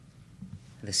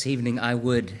This evening I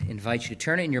would invite you to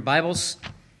turn it in your Bibles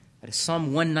to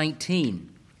Psalm 119.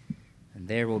 And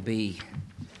there will be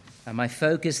my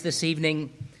focus this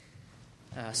evening.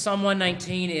 Psalm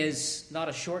 119 is not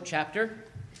a short chapter,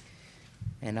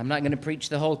 and I'm not going to preach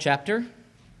the whole chapter.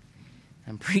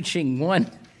 I'm preaching one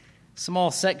small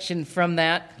section from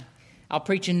that. I'll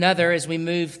preach another as we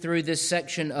move through this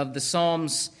section of the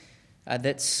Psalms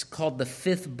that's called the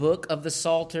fifth book of the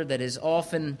Psalter, that is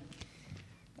often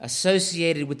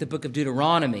associated with the book of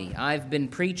Deuteronomy. I've been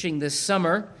preaching this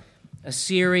summer a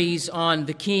series on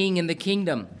the king and the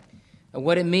kingdom,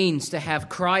 what it means to have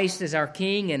Christ as our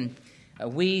king, and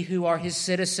we who are his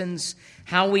citizens,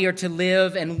 how we are to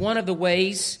live. And one of the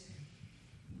ways,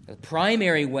 the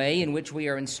primary way in which we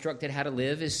are instructed how to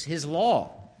live, is his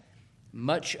law.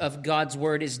 Much of God's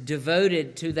word is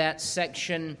devoted to that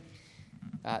section.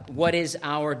 What is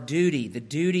our duty, the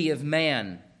duty of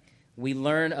man? We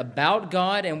learn about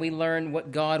God, and we learn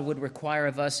what God would require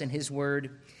of us in his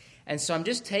word. And so I'm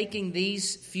just taking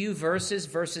these few verses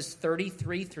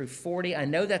 33 through 40. I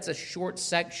know that's a short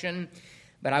section,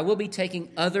 but I will be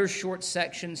taking other short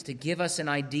sections to give us an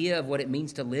idea of what it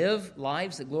means to live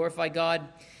lives that glorify God.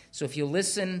 So if you'll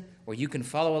listen, or you can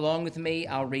follow along with me,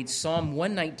 I'll read Psalm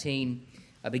 119,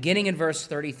 beginning in verse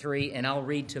 33, and I'll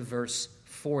read to verse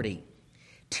 40.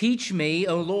 Teach me,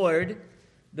 O Lord,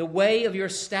 the way of your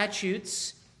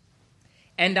statutes,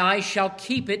 and I shall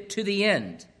keep it to the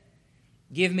end.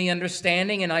 Give me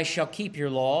understanding, and I shall keep your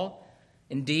law.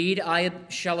 Indeed, I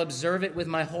shall observe it with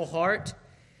my whole heart.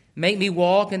 Make me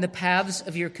walk in the paths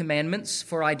of your commandments,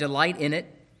 for I delight in it.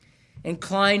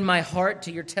 Incline my heart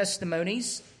to your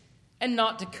testimonies, and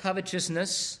not to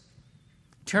covetousness.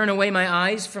 Turn away my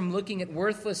eyes from looking at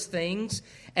worthless things,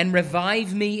 and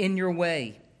revive me in your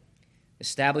way.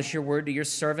 Establish your word to your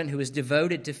servant who is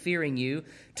devoted to fearing you.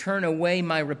 Turn away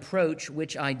my reproach,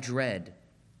 which I dread.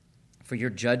 For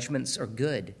your judgments are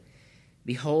good.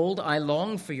 Behold, I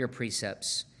long for your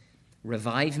precepts.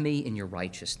 Revive me in your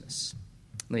righteousness.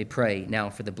 Let me pray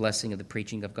now for the blessing of the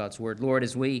preaching of God's word. Lord,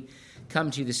 as we come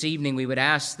to you this evening, we would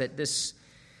ask that this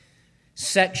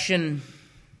section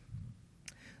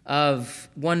of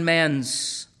one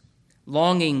man's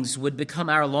longings would become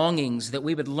our longings, that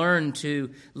we would learn to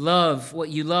love what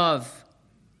you love.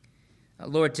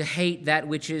 Lord, to hate that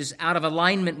which is out of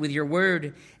alignment with your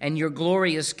word and your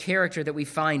glorious character that we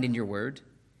find in your word.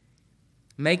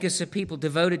 Make us a people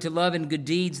devoted to love and good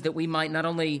deeds, that we might not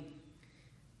only,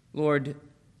 Lord,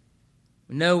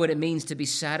 know what it means to be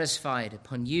satisfied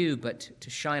upon you, but to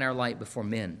shine our light before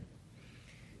men.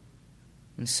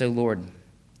 And so, Lord,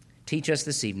 teach us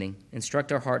this evening.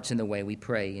 Instruct our hearts in the way, we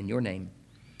pray in your name.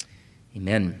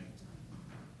 Amen.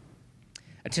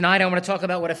 Tonight I want to talk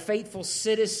about what a faithful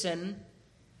citizen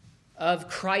of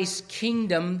Christ's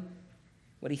kingdom,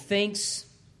 what he thinks,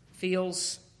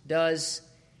 feels, does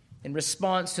in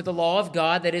response to the law of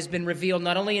God that has been revealed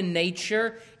not only in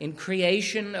nature, in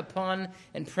creation, upon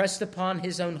and pressed upon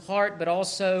his own heart, but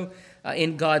also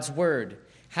in God's word.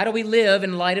 How do we live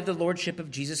in light of the lordship of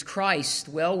Jesus Christ?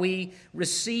 Well, we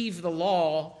receive the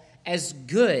law as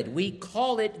good. We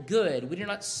call it good. We do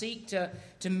not seek to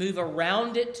move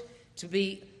around it, to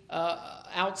be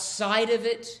outside of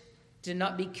it, to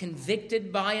not be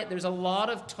convicted by it. There's a lot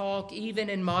of talk, even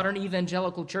in modern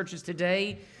evangelical churches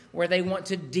today, where they want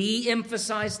to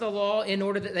de-emphasize the law in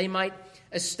order that they might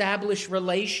establish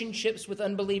relationships with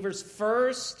unbelievers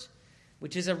first,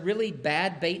 which is a really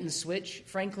bad bait and switch,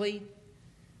 frankly,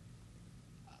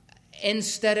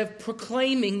 instead of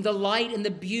proclaiming the light and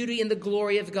the beauty and the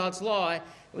glory of God's law. I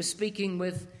was speaking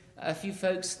with a few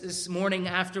folks this morning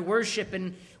after worship,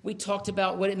 and we talked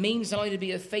about what it means not only to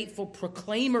be a faithful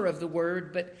proclaimer of the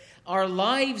word, but our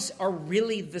lives are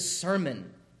really the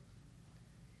sermon.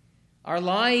 Our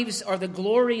lives are the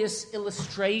glorious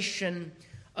illustration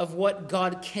of what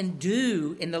God can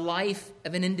do in the life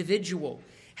of an individual,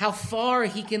 how far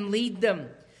he can lead them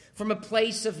from a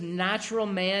place of natural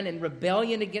man and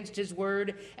rebellion against his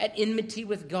word, at enmity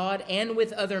with God and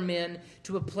with other men,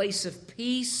 to a place of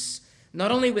peace,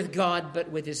 not only with God,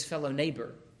 but with his fellow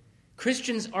neighbor.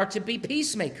 Christians are to be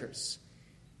peacemakers.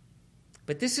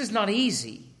 But this is not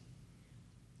easy.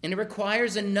 And it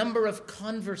requires a number of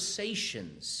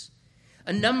conversations,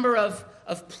 a number of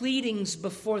pleadings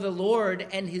before the Lord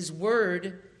and his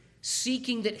word,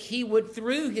 seeking that he would,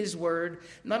 through his word,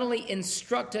 not only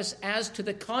instruct us as to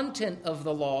the content of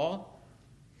the law,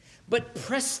 but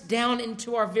press down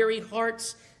into our very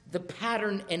hearts the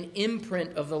pattern and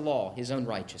imprint of the law, his own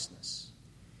righteousness.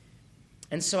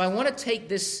 And so I want to take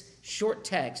this short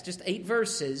text, just 8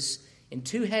 verses, in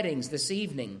 2 headings this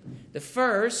evening. The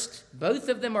first, both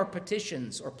of them are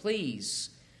petitions or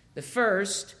pleas The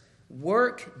first,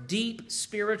 work deep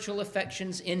spiritual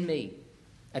affections in me.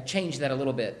 I changed that a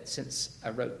little bit since I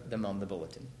wrote them on the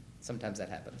bulletin. Sometimes that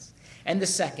happens. And the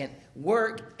second,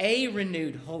 work a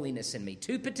renewed holiness in me.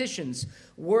 Two petitions.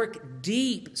 Work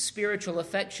deep spiritual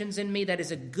affections in me, that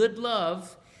is a good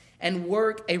love, and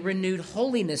work a renewed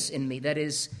holiness in me, that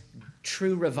is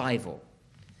true revival.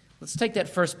 Let's take that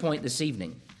first point this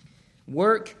evening.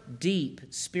 Work deep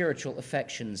spiritual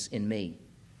affections in me.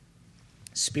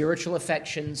 Spiritual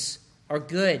affections are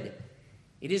good.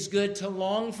 It is good to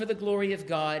long for the glory of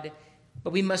God,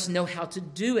 but we must know how to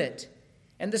do it.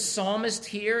 And the psalmist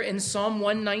here in Psalm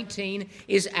 119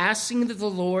 is asking that the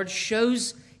Lord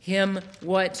shows him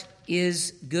what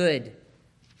is good.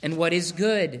 And what is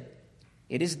good?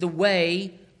 It is the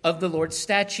way of the Lord's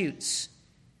statutes.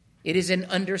 It is an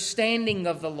understanding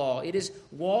of the law. It is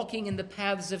walking in the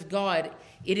paths of God.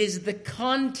 It is the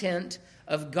content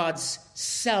of God's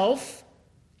self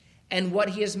and what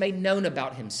he has made known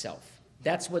about himself.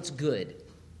 That's what's good.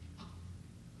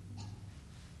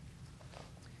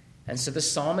 And so the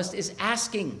psalmist is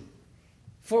asking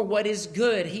for what is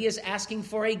good. He is asking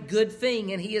for a good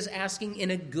thing, and he is asking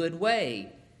in a good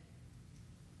way.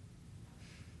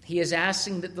 He is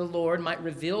asking that the Lord might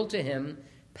reveal to him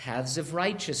paths of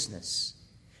righteousness.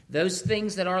 Those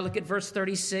things that are, look at verse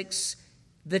 36,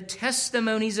 the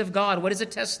testimonies of God. What is a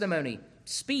testimony?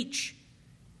 Speech.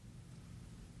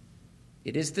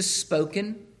 It is the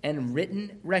spoken and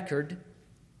written record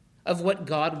of what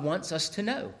God wants us to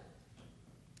know.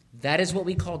 That is what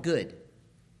we call good.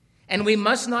 And we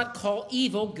must not call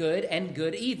evil good and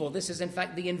good evil. This is, in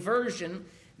fact, the inversion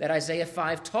that Isaiah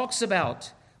 5 talks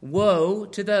about. Woe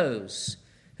to those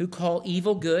who call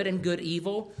evil good and good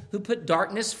evil, who put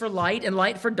darkness for light and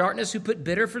light for darkness, who put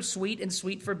bitter for sweet and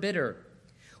sweet for bitter.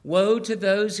 Woe to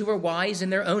those who are wise in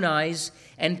their own eyes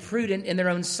and prudent in their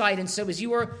own sight. And so as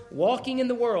you are walking in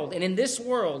the world and in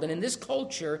this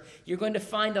culture, you're going to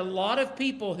find a lot of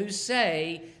people who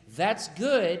say that's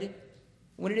good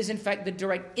when it is in fact the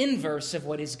direct inverse of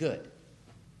what is good.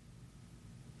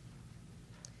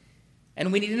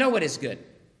 And we need to know what is good.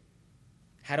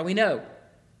 How do we know?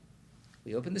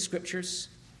 We open the scriptures,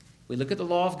 we look at the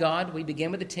law of God, we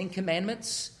begin with the 10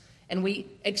 Commandments, and we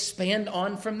expand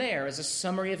on from there. As a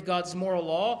summary of God's moral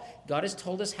law, God has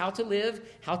told us how to live,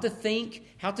 how to think,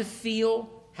 how to feel,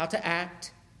 how to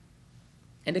act,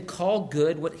 and to call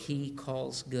good what he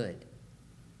calls good.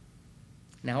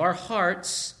 Now our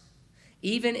hearts,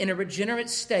 even in a regenerate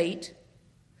state,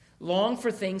 long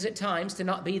for things at times to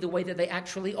not be the way that they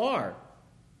actually are.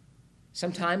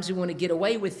 Sometimes we want to get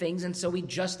away with things, and so we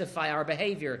justify our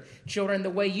behavior. Children, the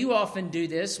way you often do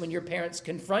this when your parents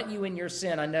confront you in your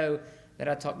sin, I know that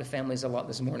I talk to families a lot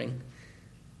this morning.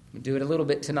 I'll do it a little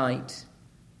bit tonight.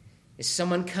 Is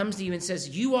someone comes to you and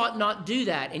says, you ought not do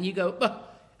that, and you go,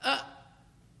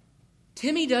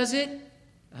 Timmy does it.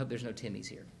 I hope there's no Timmys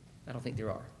here. I don't think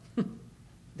there are.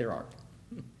 There aren't.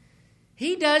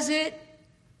 He does it.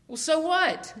 Well, so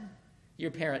what?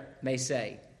 Your parent may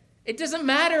say. It doesn't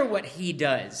matter what he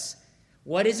does.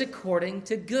 What is according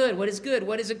to good? What is good?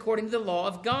 What is according to the law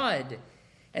of God?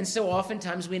 And so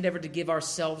oftentimes we endeavor to give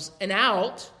ourselves an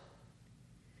out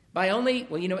by only,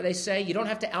 well, you know what they say? You don't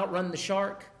have to outrun the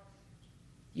shark.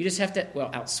 You just have to,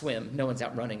 outswim. No one's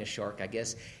outrunning a shark, I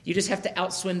guess. You just have to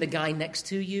outswim the guy next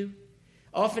to you.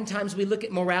 Oftentimes we look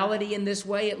at morality in this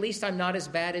way. At least I'm not as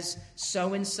bad as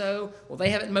so-and-so. Well,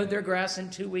 they haven't mowed their grass in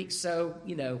 2 weeks, so,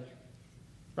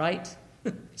 right?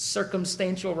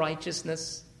 Circumstantial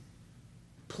righteousness.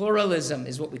 Pluralism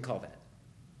is what we call that.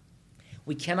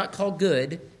 We cannot call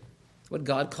good what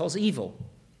God calls evil.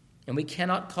 And we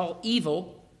cannot call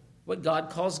evil what God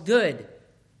calls good.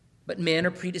 But men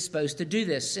are predisposed to do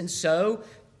this. And so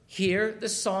here the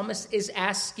psalmist is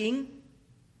asking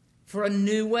for a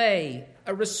new way,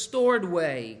 a restored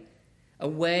way, a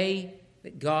way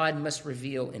that God must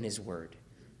reveal in his word.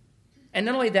 And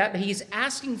not only that, but he's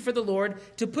asking for the Lord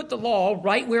to put the law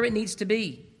right where it needs to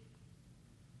be.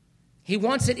 He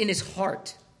wants it in his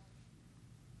heart.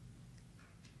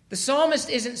 The psalmist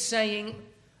isn't saying,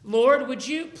 Lord, would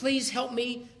you please help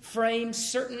me frame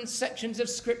certain sections of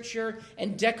Scripture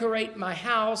and decorate my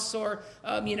house or,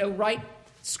 write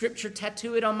Scripture,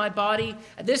 tattoo it on my body.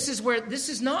 This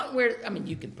is not where,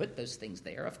 you can put those things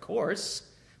there, of course,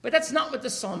 but that's not what the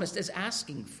psalmist is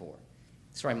asking for.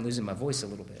 Sorry, I'm losing my voice a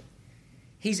little bit.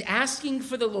 He's asking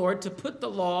for the Lord to put the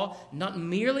law not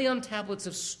merely on tablets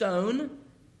of stone,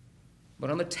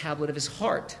 but on the tablet of his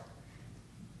heart.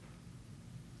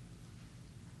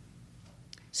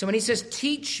 So when he says,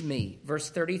 teach me, verse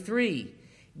 33,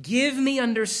 give me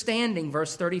understanding,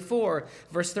 verse 34,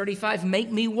 verse 35,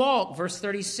 make me walk, verse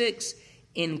 36,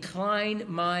 incline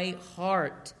my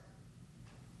heart.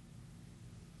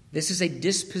 This is a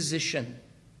disposition.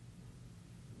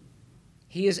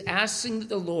 He is asking that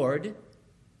the Lord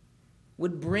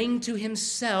would bring to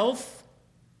himself,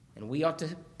 and we ought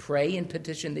to pray and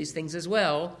petition these things as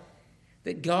well,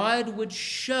 that God would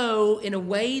show in a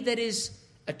way that is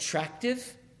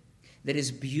attractive, that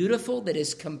is beautiful, that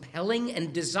is compelling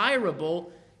and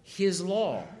desirable, his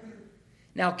law.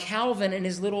 Now, Calvin, in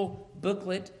his little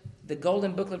booklet, the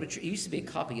Golden Booklet, which used to be a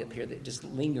copy up here that just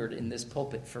lingered in this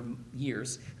pulpit for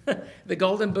years, the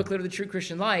Golden Booklet of the True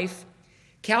Christian Life,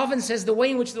 Calvin says the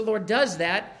way in which the Lord does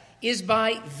that is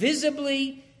by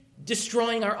visibly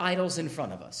destroying our idols in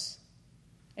front of us.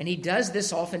 And he does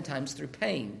this oftentimes through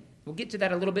pain. We'll get to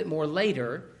that a little bit more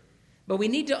later. But we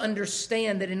need to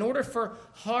understand that in order for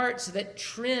hearts that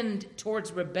trend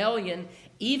towards rebellion,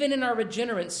 even in our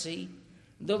regeneracy,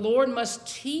 the Lord must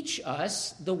teach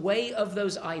us the way of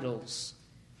those idols,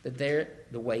 that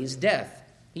the way is death.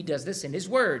 He does this in his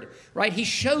word, right? He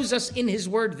shows us in his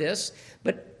word this,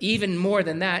 but even more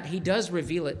than that, he does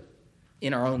reveal it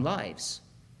in our own lives.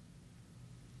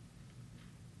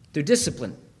 Through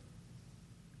discipline.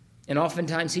 And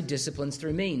oftentimes he disciplines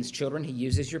through means. Children, he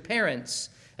uses your parents.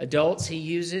 Adults, he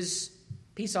uses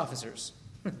peace officers.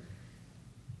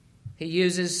 He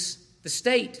uses the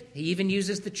state. He even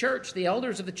uses the church, the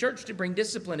elders of the church, to bring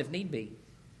discipline if need be.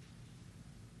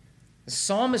 The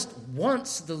psalmist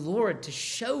wants the Lord to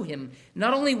show him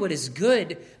not only what is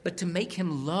good, but to make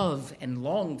him love and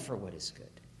long for what is good.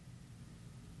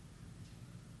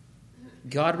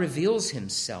 God reveals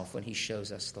himself when he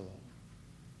shows us the law.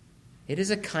 It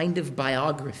is a kind of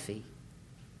biography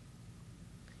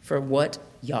for what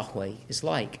Yahweh is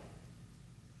like.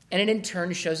 And it in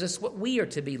turn shows us what we are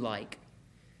to be like.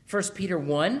 1 Peter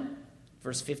 1,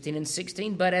 verse 15 and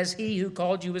 16, but as he who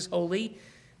called you is holy,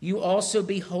 you also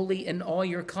be holy in all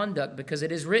your conduct, because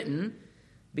it is written,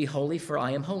 be holy, for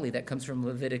I am holy. That comes from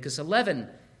Leviticus 11,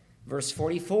 verse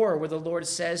 44, where the Lord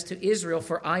says to Israel,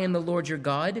 for I am the Lord your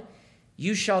God.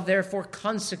 You shall therefore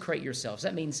consecrate yourselves.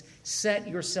 That means set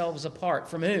yourselves apart.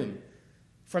 From whom?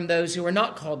 From those who are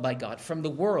not called by God, from the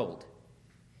world.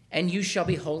 And you shall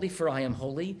be holy, for I am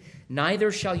holy.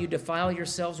 Neither shall you defile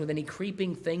yourselves with any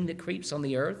creeping thing that creeps on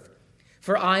the earth.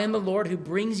 For I am the Lord who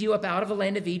brings you up out of the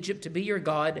land of Egypt to be your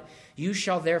God. You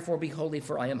shall therefore be holy,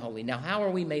 for I am holy. Now, how are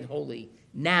we made holy?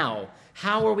 Now,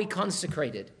 how are we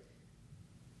consecrated?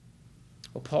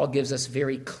 Well, Paul gives us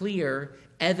very clear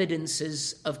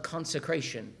evidences of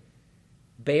consecration.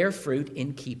 Bear fruit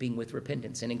in keeping with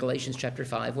repentance. And in Galatians chapter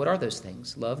 5, what are those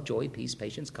things? Love, joy, peace,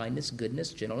 patience, kindness,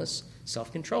 goodness, gentleness,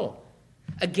 self-control.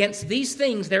 Against these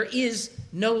things there is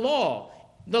no law.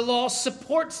 The law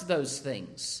supports those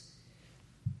things.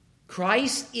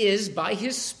 Christ is, by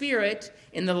his Spirit,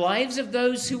 in the lives of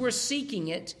those who are seeking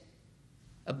it,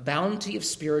 a bounty of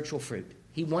spiritual fruit.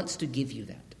 He wants to give you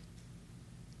that.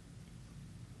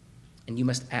 And you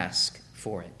must ask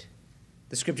for it.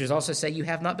 The scriptures also say you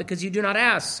have not because you do not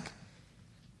ask.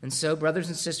 And so, brothers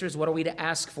and sisters, what are we to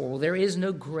ask for? Well, there is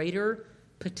no greater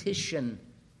petition,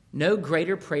 no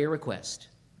greater prayer request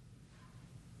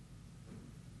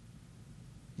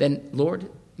than, Lord,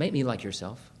 make me like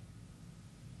yourself.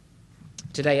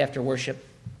 Today after worship,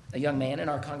 a young man in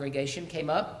our congregation came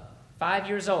up, 5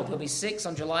 years old. He'll be 6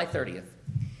 on July 30th.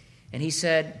 And he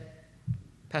said,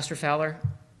 Pastor Fowler,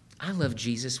 I love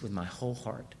Jesus with my whole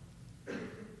heart.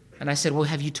 And I said, well,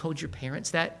 have you told your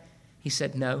parents that? He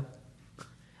said, no.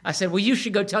 I said, well, you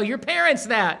should go tell your parents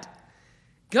that.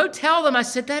 Go tell them. I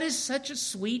said, that is such a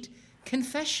sweet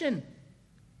confession.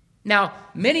 Now,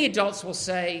 many adults will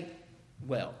say,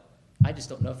 well, I just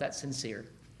don't know if that's sincere.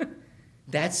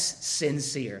 That's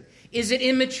sincere. Is it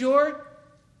immature?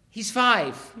 He's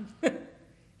 5.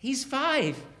 He's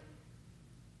 5.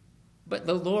 But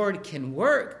the Lord can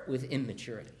work with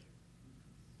immaturity.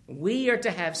 We are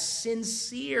to have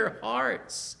sincere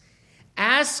hearts,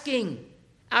 asking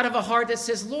out of a heart that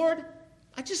says, Lord,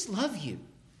 I just love you.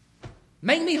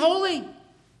 Make me holy.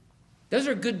 Those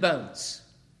are good bones.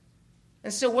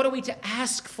 And so what are we to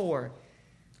ask for?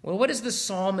 Well, what is the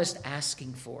psalmist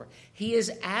asking for? He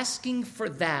is asking for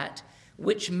that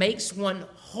which makes one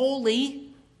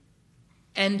holy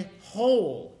and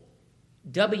whole.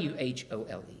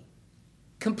 W-H-O-L-E.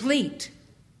 Complete.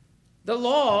 The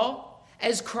law,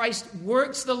 as Christ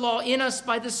works the law in us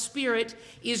by the Spirit,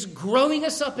 is growing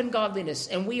us up in godliness,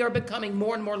 and we are becoming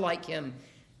more and more like him.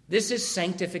 This is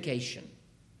sanctification.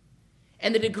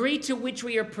 And the degree to which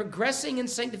we are progressing in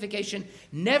sanctification,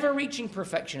 never reaching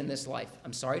perfection in this life,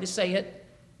 I'm sorry to say it,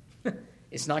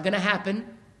 it's not going to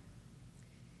happen.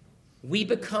 We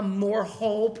become more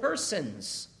whole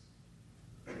persons.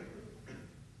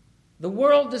 The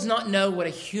world does not know what a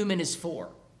human is for,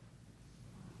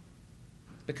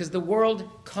 because the world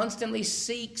constantly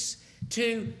seeks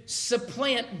to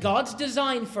supplant God's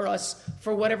design for us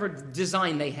for whatever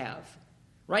design they have.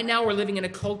 Right now we're living in a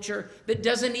culture that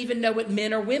doesn't even know what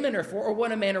men or women are for, or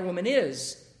what a man or woman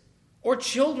is, or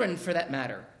children for that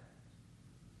matter.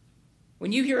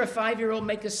 When you hear a 5-year-old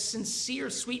make a sincere,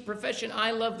 sweet profession,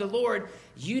 I love the Lord,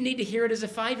 you need to hear it as a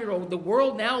 5-year-old. The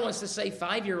world now wants to say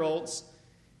 5-year-olds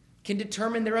can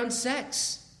determine their own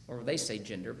sex. Or they say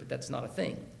gender, but that's not a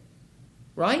thing.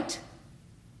 Right?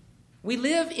 We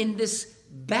live in this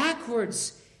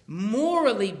backwards,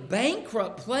 morally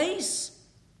bankrupt place.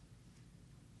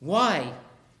 Why?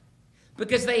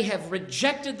 Because they have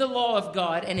rejected the law of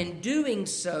God, and in doing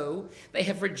so, they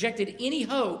have rejected any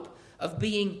hope of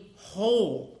being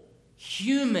whole,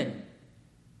 human,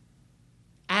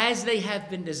 as they have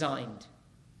been designed.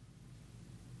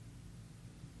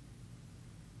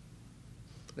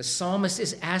 The psalmist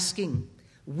is asking,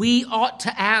 we ought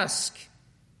to ask,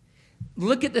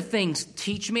 look at the things,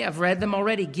 teach me, I've read them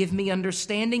already, give me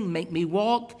understanding, make me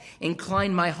walk,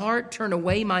 incline my heart, turn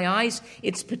away my eyes.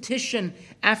 It's petition.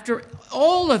 After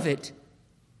all of it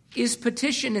is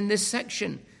petition in this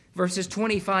section, verses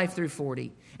 25 through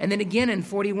 40. And then again in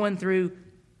 41 through,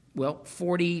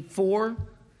 44.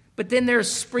 But then there are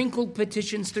sprinkled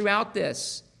petitions throughout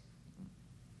this.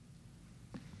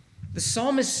 The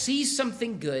psalmist sees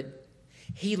something good.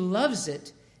 He loves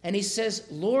it. And he says,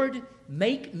 Lord,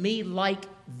 make me like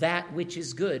that which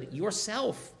is good.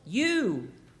 Yourself. You.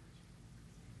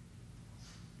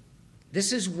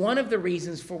 This is one of the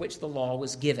reasons for which the law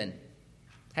was given.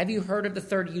 Have you heard of the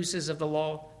third uses of the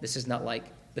law? This is not like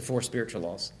the 4 spiritual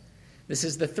laws. This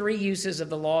is the 3 uses of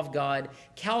the law of God.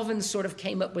 Calvin sort of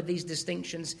came up with these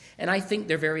distinctions, and I think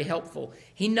they're very helpful.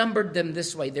 He numbered them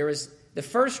this way. There is the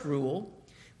first rule,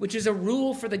 which is a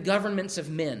rule for the governments of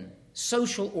men,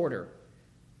 social order,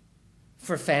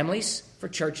 for families, for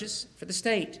churches, for the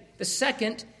state. The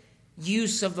second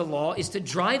use of the law is to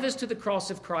drive us to the cross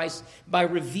of Christ by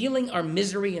revealing our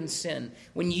misery and sin.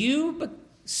 When you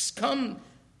become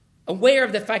aware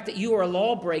of the fact that you are a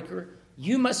lawbreaker,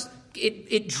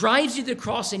 it drives you to the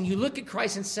cross, and you look at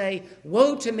Christ and say,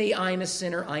 woe to me, I am a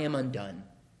sinner, I am undone.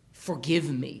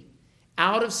 Forgive me.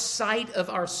 Out of sight of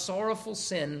our sorrowful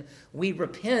sin, we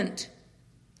repent.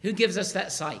 Who gives us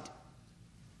that sight?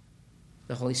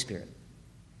 The Holy Spirit.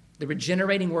 The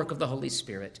regenerating work of the Holy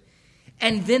Spirit.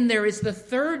 And then there is the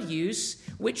third use,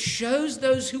 which shows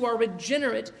those who are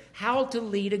regenerate how to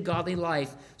lead a godly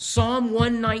life. Psalm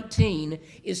 119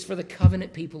 is for the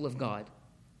covenant people of God.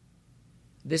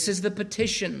 This is the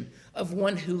petition of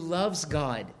one who loves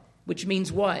God, which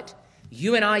means what?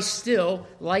 You and I still,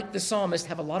 like the psalmist,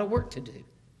 have a lot of work to do.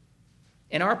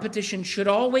 And our petition should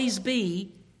always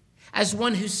be as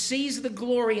one who sees the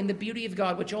glory and the beauty of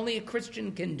God, which only a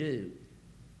Christian can do.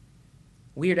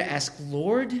 We are to ask,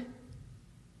 Lord,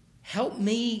 help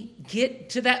me get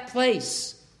to that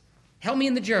place. Help me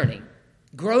in the journey.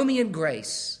 Grow me in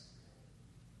grace.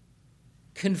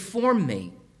 Conform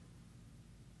me.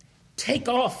 Take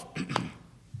off.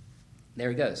 There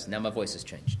he goes. Now my voice has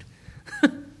changed.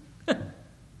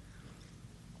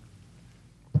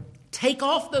 Take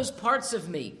off those parts of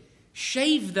me.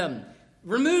 Shave them.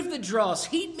 Remove the dross.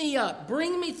 Heat me up.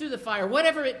 Bring me through the fire.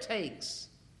 Whatever it takes.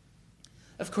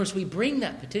 Of course, we bring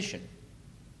that petition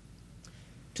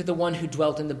to the one who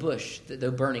dwelt in the bush, that though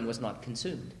burning was not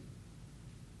consumed.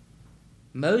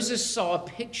 Moses saw a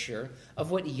picture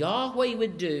of what Yahweh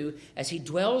would do as he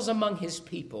dwells among his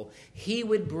people. He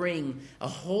would bring a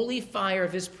holy fire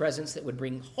of his presence that would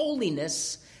bring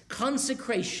holiness,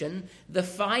 consecration, the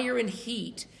fire and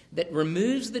heat that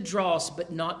removes the dross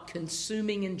but not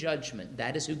consuming in judgment.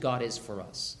 That is who God is for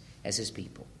us as his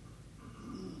people.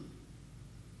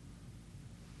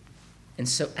 And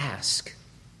so ask.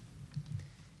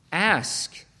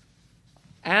 Ask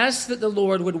that the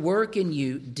Lord would work in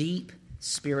you deep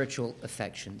spiritual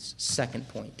affections. Second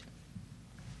point.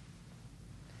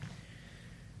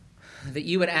 That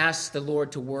you would ask the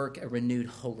Lord to work a renewed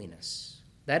holiness.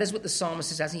 That is what the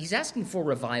psalmist is asking. He's asking for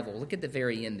revival. Look at the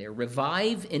very end there.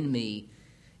 Revive in me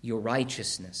your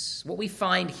righteousness. What we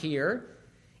find here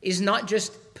is not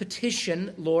just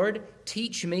petition, Lord,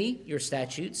 teach me your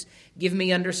statutes, give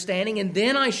me understanding, and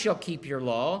then I shall keep your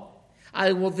law.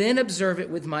 I will then observe it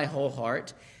with my whole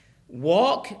heart.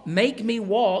 Walk, make me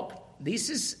walk. This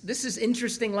is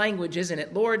interesting language, isn't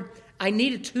it? Lord, I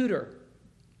need a tutor.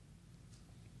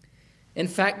 In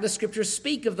fact, the scriptures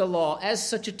speak of the law as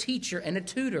such a teacher and a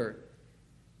tutor.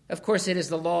 Of course, it is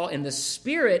the law and the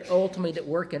Spirit ultimately that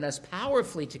work in us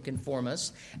powerfully to conform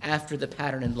us after the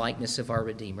pattern and likeness of our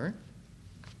Redeemer.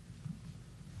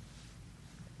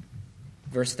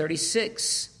 Verse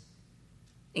 36,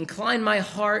 incline my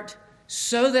heart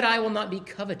so that I will not be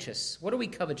covetous. What are we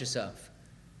covetous of?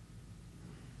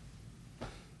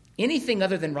 Anything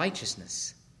other than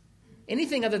righteousness.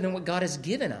 Anything other than what God has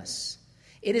given us.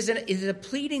 It is a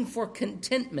pleading for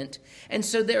contentment. And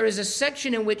so there is a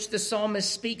section in which the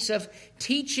psalmist speaks of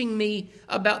teaching me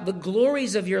about the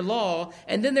glories of your law.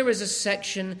 And then there is a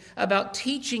section about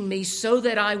teaching me so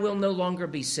that I will no longer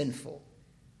be sinful.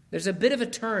 There's a bit of a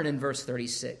turn in verse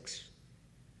 36.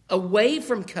 Away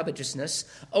from covetousness,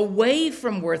 away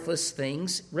from worthless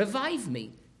things, revive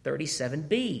me.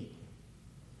 37b.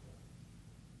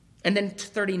 And then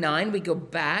 39, we go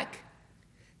back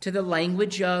to the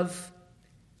language of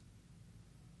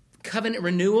covenant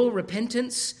renewal,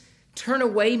 repentance, turn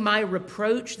away my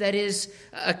reproach, that is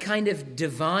a kind of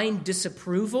divine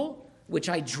disapproval, which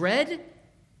I dread.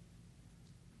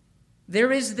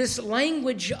 There is this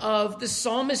language of the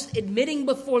psalmist admitting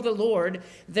before the Lord,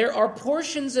 there are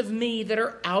portions of me that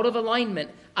are out of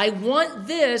alignment. I want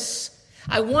this,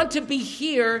 I want to be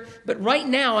here, but right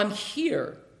now I'm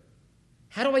here.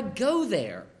 How do I go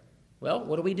there? Well,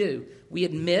 what do? We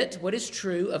admit what is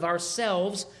true of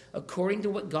ourselves according to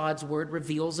what God's word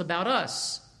reveals about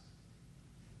us.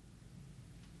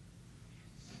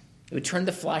 We turn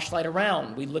the flashlight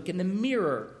around. We look in the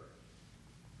mirror.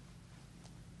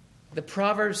 The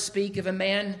Proverbs speak of a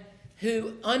man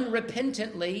who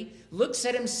unrepentantly looks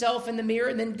at himself in the mirror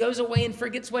and then goes away and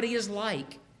forgets what he is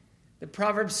like. The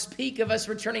Proverbs speak of us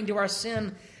returning to our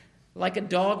sin like a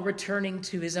dog returning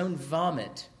to his own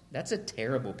vomit. That's a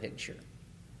terrible picture.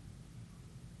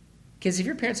 Kids, have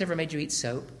your parents ever made you eat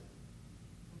soap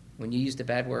when you used a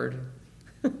bad word?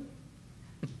 We're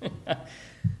going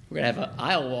to have an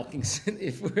aisle walking.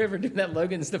 If we're ever doing that,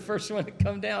 Logan's the first one to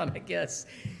come down, I guess.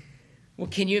 Well,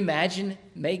 can you imagine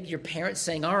your parents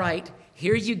saying, all right,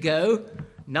 here you go,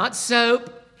 not soap,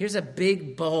 here's a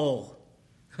big bowl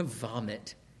of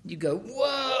vomit. You go,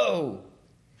 whoa,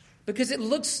 because it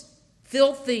looks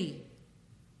filthy.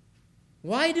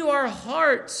 Why do our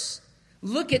hearts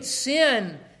look at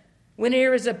sin when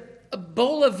there is a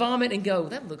bowl of vomit and go,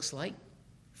 that looks like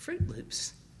Fruit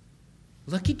Loops,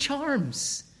 Lucky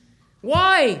Charms?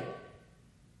 Why?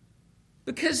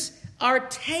 Because our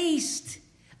taste,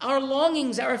 our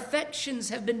longings, our affections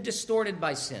have been distorted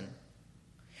by sin.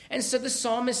 And so the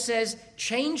psalmist says,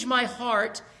 change my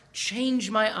heart,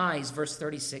 change my eyes, verse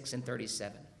 36 and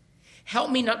 37. Help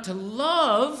me not to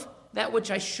love that which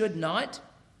I should not,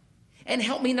 and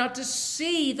help me not to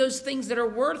see those things that are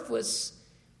worthless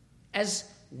as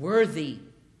worthy.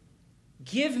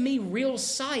 Give me real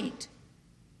sight.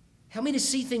 Help me to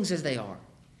see things as they are.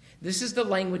 This is the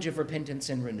language of repentance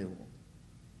and renewal.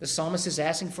 The psalmist is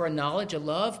asking for a knowledge, a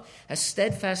love, a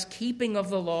steadfast keeping of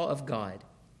the law of God.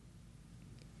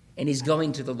 And he's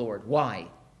going to the Lord. Why?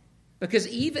 Because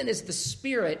even as the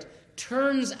Spirit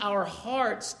turns our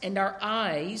hearts and our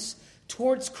eyes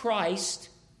towards Christ,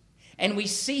 and we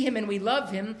see him and we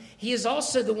love him, he is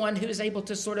also the one who is able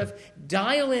to sort of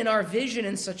dial in our vision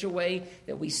in such a way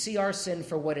that we see our sin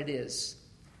for what it is.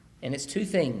 And it's two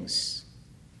things.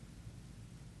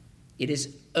 It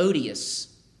is odious.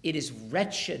 It is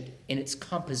wretched in its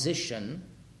composition.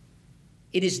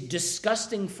 It is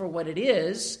disgusting for what it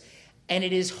is, and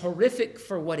it is horrific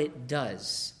for what it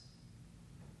does.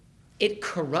 It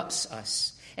corrupts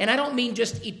us. And I don't mean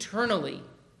just eternally.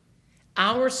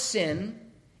 Our sin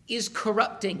is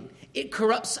corrupting. It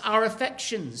corrupts our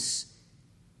affections.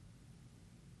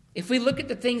 If we look at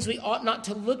the things we ought not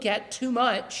to look at too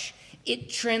much, it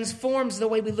transforms the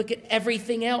way we look at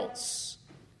everything else.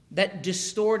 That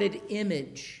distorted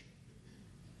image.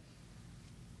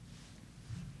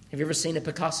 Have you ever seen a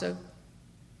Picasso?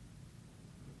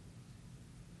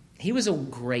 He was a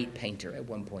great painter at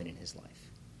one point in his life.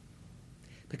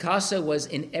 Picasso was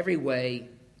in every way,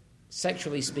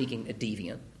 sexually speaking, a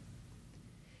deviant.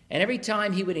 And every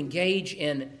time he would engage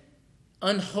in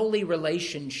unholy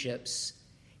relationships,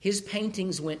 his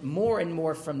paintings went more and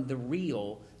more from the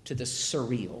real to the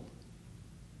surreal.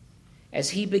 As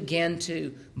he began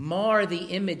to mar the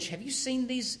image, have you seen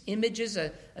these images?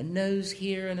 A nose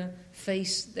here and a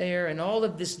face there and all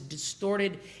of this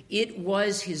distorted. It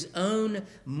was his own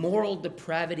moral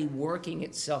depravity working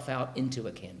itself out into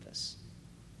a canvas.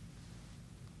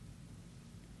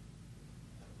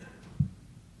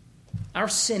 Our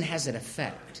sin has an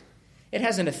effect. It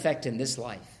has an effect in this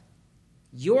life.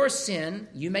 Your sin,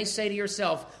 you may say to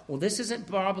yourself, well, this isn't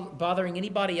bothering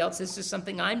anybody else. This is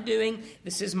something I'm doing.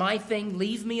 This is my thing.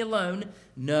 Leave me alone.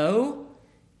 No,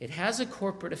 it has a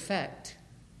corporate effect.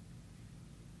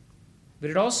 But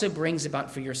it also brings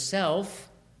about for yourself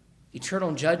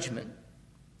eternal judgment.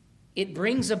 it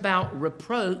brings about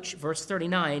reproach, verse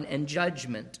 39, and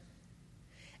judgment.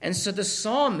 And so the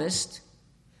psalmist,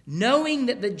 knowing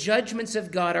that the judgments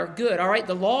of God are good, all right,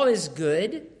 the law is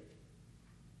good,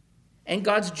 and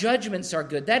God's judgments are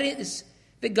good. That is,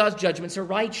 that God's judgments are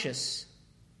righteous.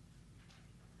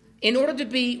 In order to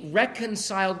be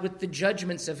reconciled with the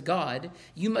judgments of God,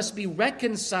 you must be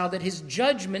reconciled that his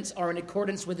judgments are in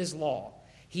accordance with his law.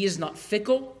 He is not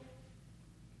fickle.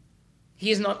 He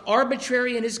is not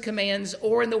arbitrary in his commands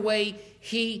or in the way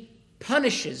he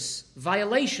punishes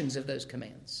violations of those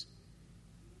commands.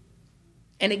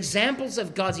 And examples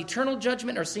of God's eternal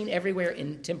judgment are seen everywhere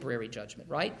in temporary judgment,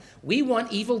 right? We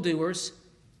want evildoers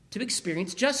to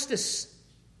experience justice.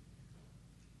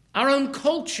 Our own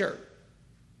culture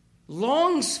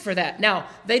longs for that. Now,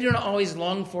 they do not always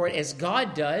long for it as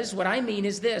God does. What I mean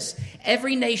is this: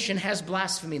 every nation has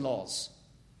blasphemy laws.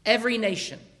 Every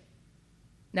nation.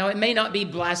 Now, it may not be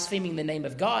blaspheming the name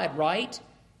of God, right?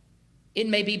 It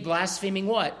may be blaspheming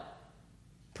what?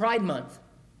 Pride Month.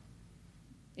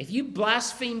 If you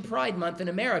blaspheme Pride Month in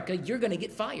America, you're going to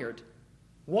get fired.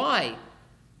 Why?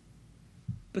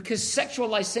 Because sexual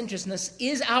licentiousness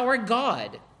is our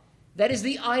God. That is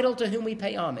the idol to whom we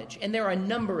pay homage. And there are a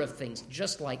number of things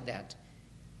just like that.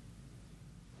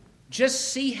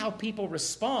 Just see how people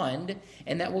respond,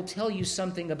 and that will tell you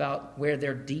something about where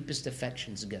their deepest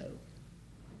affections go.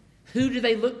 Who do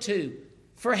they look to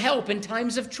for help in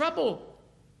times of trouble?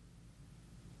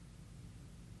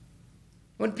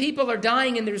 When people are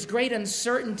dying and there's great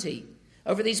uncertainty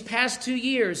over these past 2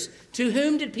 years, to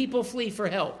whom did people flee for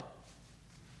help?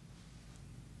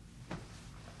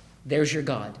 There's your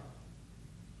God.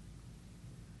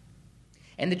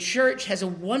 And the church has a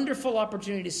wonderful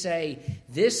opportunity to say,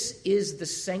 this is the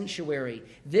sanctuary,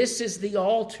 this is the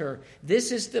altar,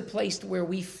 this is the place where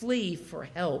we flee for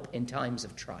help in times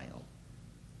of trial.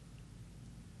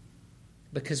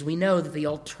 Because we know that the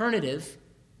alternative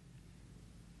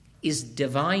is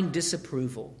divine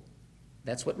disapproval.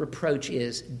 That's what reproach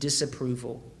is,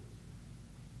 disapproval.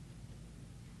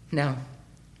 Now,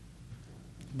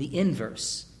 the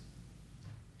inverse,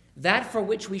 that for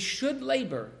which we should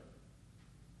labor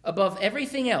above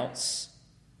everything else,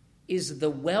 is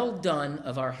the well done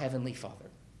of our Heavenly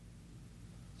Father.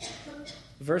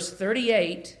 Verse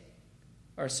 39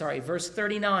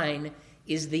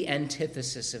 is the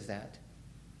antithesis of that.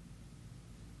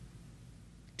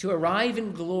 To arrive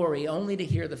in glory only to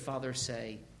hear the Father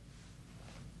say,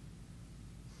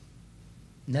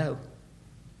 no.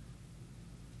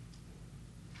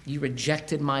 You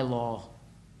rejected my law.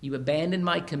 You abandoned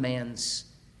my commands.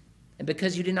 And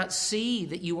because you did not see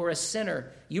that you were a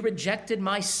sinner, you rejected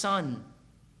my Son.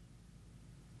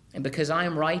 And because I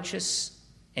am righteous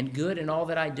and good in all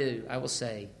that I do, I will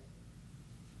say,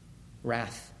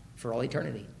 wrath for all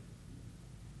eternity.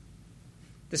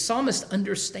 The psalmist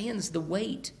understands the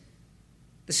weight,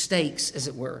 the stakes, as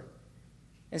it were.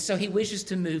 And so he wishes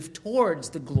to move towards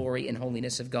the glory and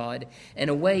holiness of God and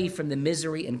away from the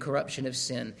misery and corruption of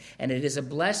sin. And it is a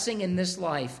blessing in this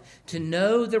life to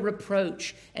know the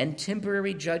reproach and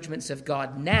temporary judgments of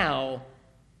God now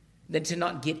than to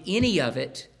not get any of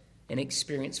it and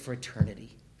experience for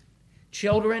eternity.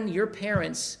 Children, your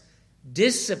parents'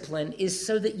 discipline is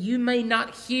so that you may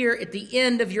not hear at the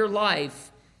end of your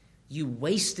life, you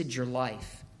wasted your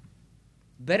life.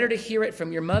 Better to hear it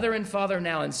from your mother and father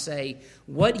now and say,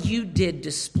 what you did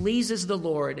displeases the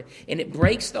Lord and it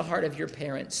breaks the heart of your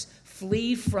parents.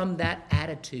 Flee from that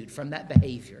attitude, from that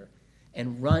behavior,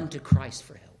 and run to Christ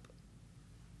for help.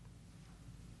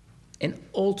 And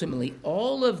ultimately,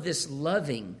 all of this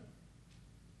loving,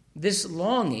 this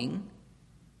longing,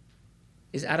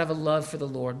 is out of a love for the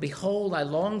Lord. Behold, I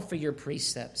long for your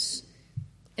precepts.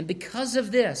 And because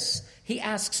of this, he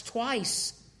asks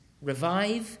twice,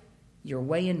 revive your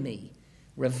way in me.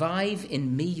 Revive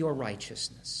in me your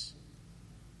righteousness.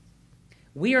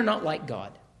 We are not like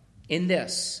God in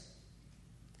this.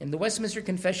 In the Westminster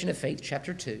Confession of Faith,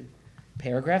 chapter 2,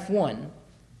 paragraph 1,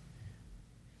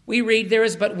 we read, there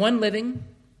is but one living,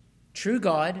 true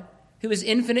God, who is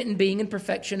infinite in being and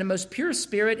perfection, a most pure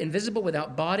spirit, invisible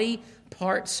without body,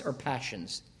 parts, or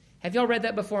passions. Have y'all read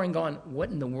that before and gone, what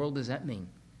in the world does that mean?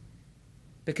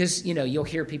 Because, you'll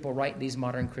hear people write these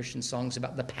modern Christian songs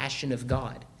about the passion of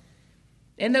God.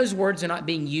 And those words are not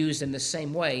being used in the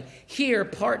same way. Here,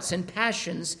 parts and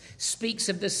passions speaks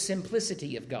of the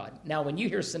simplicity of God. Now, when you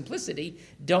hear simplicity,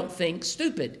 don't think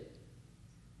stupid.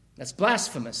 That's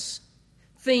blasphemous.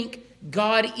 Think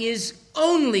God is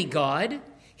only God.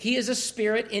 He is a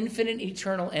spirit, infinite,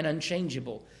 eternal, and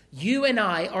unchangeable. You and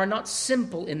I are not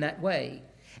simple in that way.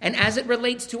 And as it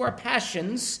relates to our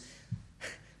passions,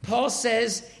 Paul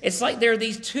says it's like there are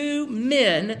these two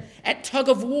men at tug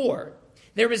of war.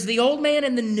 There is the old man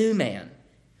and the new man.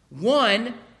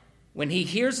 One, when he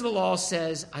hears the law,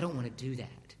 says, I don't want to do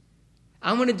that.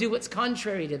 I want to do what's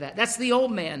contrary to that. That's the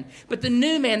old man. But the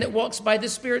new man that walks by the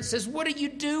Spirit says, what are you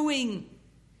doing?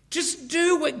 Just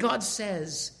do what God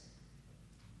says.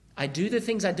 I do the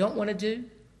things I don't want to do,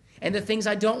 and the things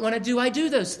I don't want to do, I do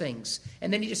those things.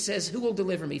 And then he just says, who will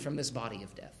deliver me from this body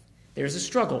of death? There's a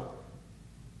struggle.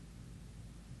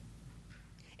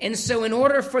 And so in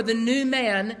order for the new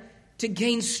man to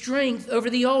gain strength over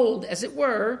the old, as it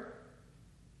were,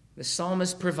 the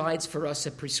psalmist provides for us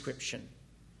a prescription.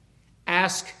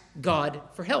 Ask God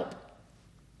for help.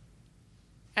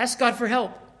 Ask God for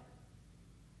help.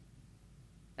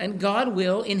 And God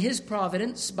will, in his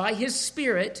providence, by his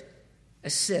Spirit,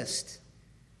 assist.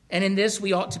 And in this,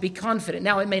 we ought to be confident.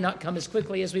 Now, it may not come as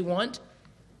quickly as we want.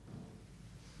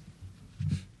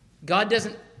 God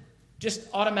doesn't just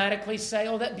automatically say,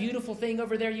 oh, that beautiful thing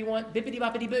over there you want,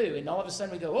 bippity-boppity-boo. And all of a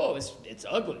sudden we go, oh, it's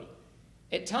ugly.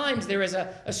 At times there is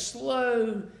a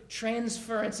slow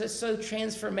transference, a slow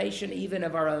transformation even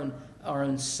of our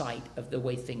own sight of the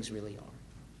way things really are.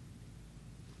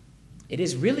 It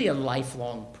is really a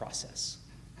lifelong process.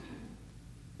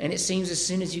 And it seems as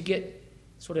soon as you get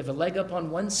sort of a leg up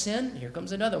on one sin, here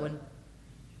comes another one.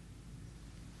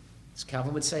 As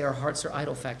Calvin would say, our hearts are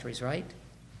idol factories, right?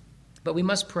 But we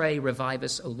must pray, revive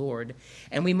us, O Lord.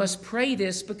 And we must pray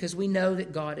this because we know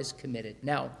that God is committed.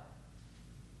 Now,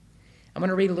 I'm going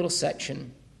to read a little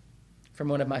section from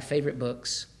one of my favorite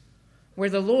books where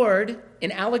the Lord,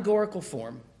 in allegorical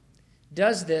form,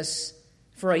 does this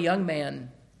for a young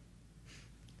man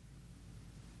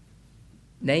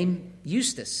named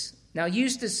Eustace. Now,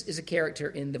 Eustace is a character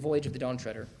in The Voyage of the Dawn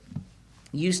Treader.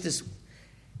 Eustace,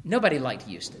 nobody liked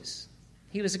Eustace.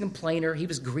 He was a complainer. He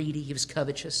was greedy. He was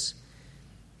covetous.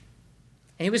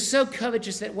 And he was so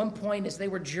covetous that at one point, as they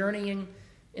were journeying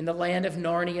in the land of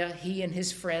Narnia, he and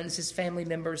his friends, his family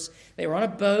members, they were on a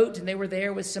boat and they were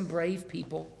there with some brave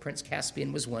people. Prince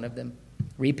Caspian was one of them.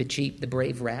 Reepicheep, the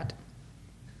brave rat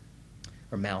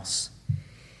or mouse.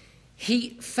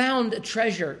 He found a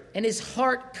treasure and his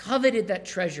heart coveted that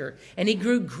treasure and he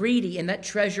grew greedy and that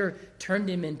treasure turned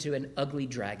him into an ugly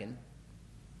dragon.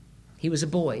 He was a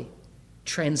boy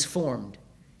transformed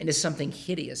into something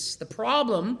hideous. The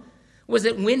problem was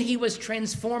that when he was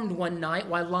transformed one night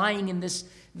while lying in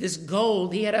this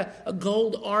gold, he had a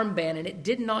gold armband and it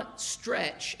did not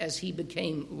stretch as he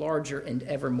became larger and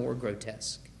ever more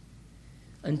grotesque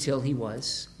until he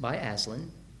was, by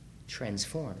Aslan,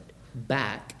 transformed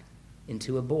back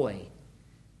into a boy.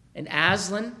 And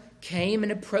Aslan came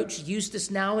and approached Eustace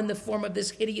now in the form of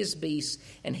this hideous beast,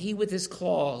 and he with his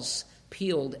claws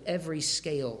peeled every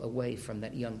scale away from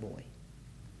that young boy.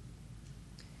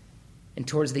 And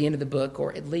towards the end of the book,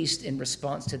 or at least in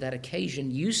response to that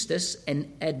occasion, Eustace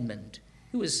and Edmund,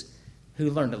 who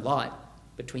learned a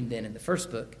lot between then and the first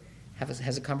book,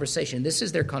 has a conversation. This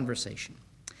is their conversation.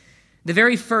 The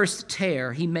very first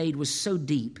tear he made was so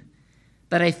deep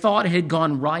that I thought it had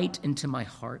gone right into my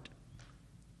heart.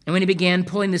 And when he began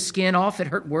pulling the skin off, it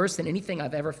hurt worse than anything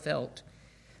I've ever felt.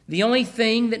 The only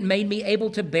thing that made me able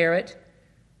to bear it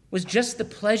was just the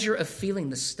pleasure of feeling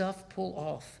the stuff pull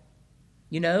off.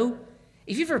 You know,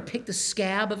 if you've ever picked the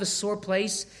scab of a sore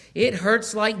place, it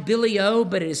hurts like Billy-O,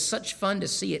 but it is such fun to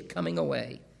see it coming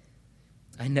away.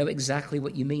 I know exactly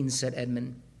what you mean, said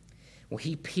Edmund. Well,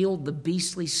 he peeled the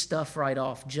beastly stuff right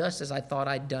off, just as I thought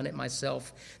I'd done it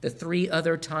myself the 3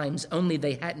 other times, only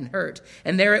they hadn't hurt.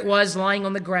 And there it was, lying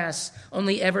on the grass,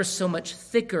 only ever so much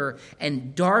thicker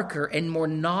and darker and more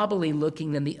knobbly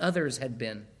looking than the others had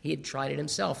been. He had tried it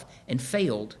himself and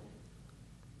failed.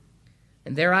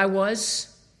 And there I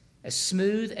was, as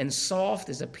smooth and soft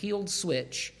as a peeled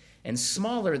switch, and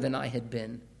smaller than I had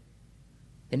been.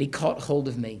 Then he caught hold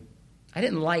of me. I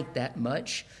didn't like that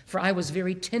much, for I was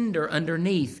very tender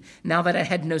underneath, now that I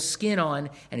had no skin on,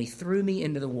 and he threw me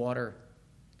into the water,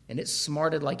 and it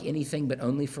smarted like anything, but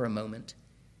only for a moment.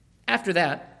 After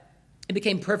that, it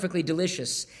became perfectly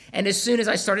delicious, and as soon as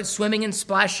I started swimming and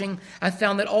splashing, I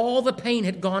found that all the pain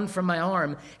had gone from my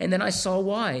arm, and then I saw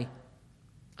why.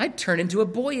 I'd turned into a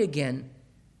boy again.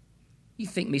 You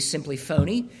think me simply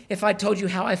phony. If I told you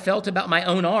how I felt about my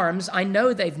own arms, I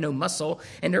know they've no muscle,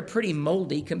 and they're pretty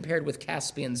moldy compared with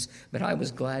Caspian's, but I was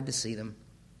glad to see them.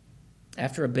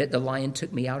 After a bit, the lion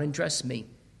took me out and dressed me.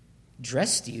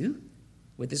 Dressed you?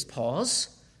 With his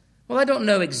paws? Well, I don't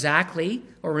know exactly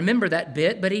or remember that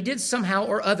bit, but he did somehow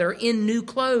or other in new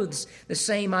clothes, the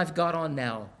same I've got on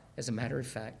now, as a matter of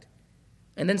fact.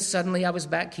 And then suddenly I was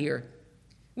back here,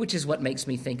 which is what makes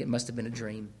me think it must have been a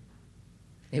dream.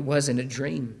 It wasn't a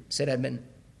dream, said Edmund.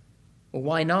 Well,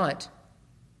 why not?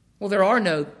 Well, there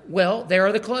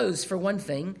are the clothes for one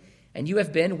thing, and you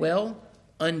have been,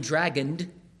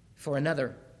 undragoned for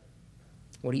another.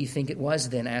 What do you think it was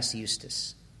then? Asked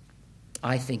Eustace.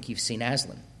 I think you've seen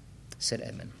Aslan, said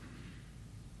Edmund.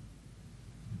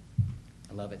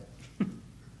 I love it.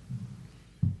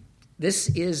 This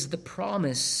is the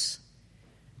promise,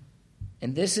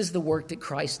 and this is the work that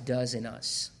Christ does in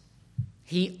us.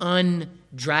 He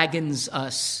undragons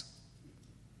us.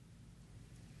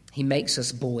 He makes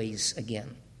us boys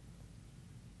again.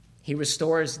 He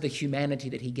restores the humanity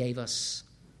that he gave us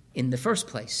in the first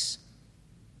place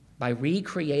by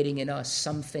recreating in us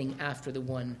something after the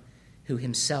one who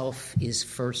himself is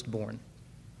firstborn.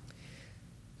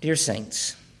 Dear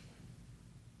saints,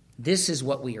 this is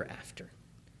what we are after.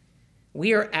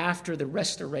 We are after the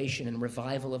restoration and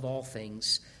revival of all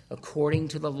things according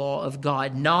to the law of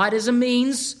God, not as a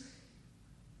means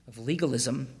of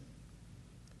legalism,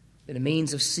 but a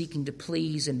means of seeking to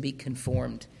please and be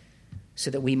conformed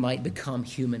so that we might become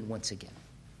human once again.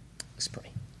 Let's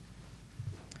pray.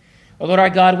 Oh Lord our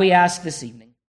God, we ask this evening